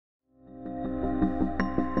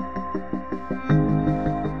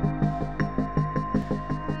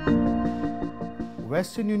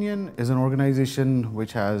Western Union is an organization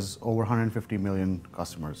which has over 150 million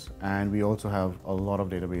customers, and we also have a lot of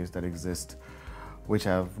database that exist which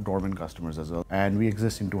have dormant customers as well, and we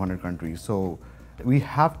exist in 200 countries. So we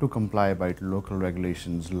have to comply by local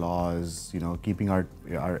regulations, laws, keeping our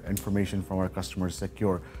information from our customers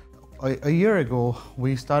secure. A year ago,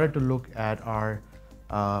 we started to look at our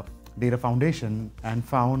data foundation and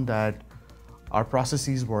found that our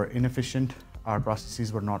processes were inefficient, our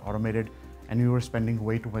processes were not automated, and we were spending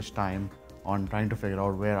way too much time on trying to figure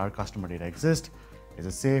out where our customer data exists. Is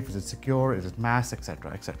it safe? Is it secure? Is it mass,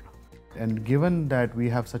 etc., etc. And given that we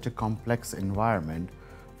have such a complex environment,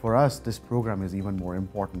 for us, this program is even more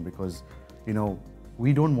important because,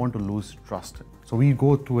 we don't want to lose trust. So we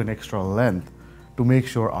go to an extra length to make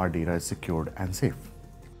sure our data is secured and safe.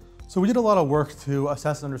 So we did a lot of work to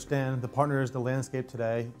assess and understand the partners, the landscape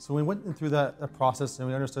today. So we went through that process and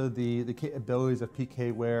we understood the capabilities of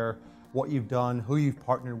PKWARE, what you've done, who you've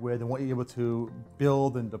partnered with, and what you're able to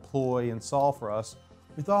build and deploy and solve for us.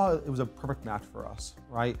 We thought it was a perfect match for us,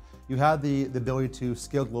 right? You had the ability to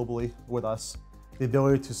scale globally with us, the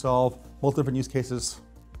ability to solve multiple different use cases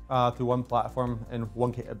through one platform and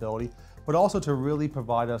one capability, but also to really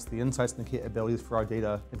provide us the insights and the capabilities for our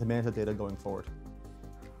data and to manage the data going forward.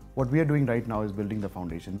 What we are doing right now is building the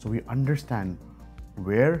foundation so we understand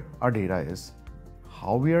where our data is,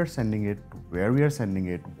 how we are sending it, where we are sending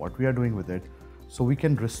it, what we are doing with it, so we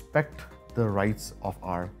can respect the rights of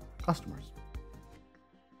our customers.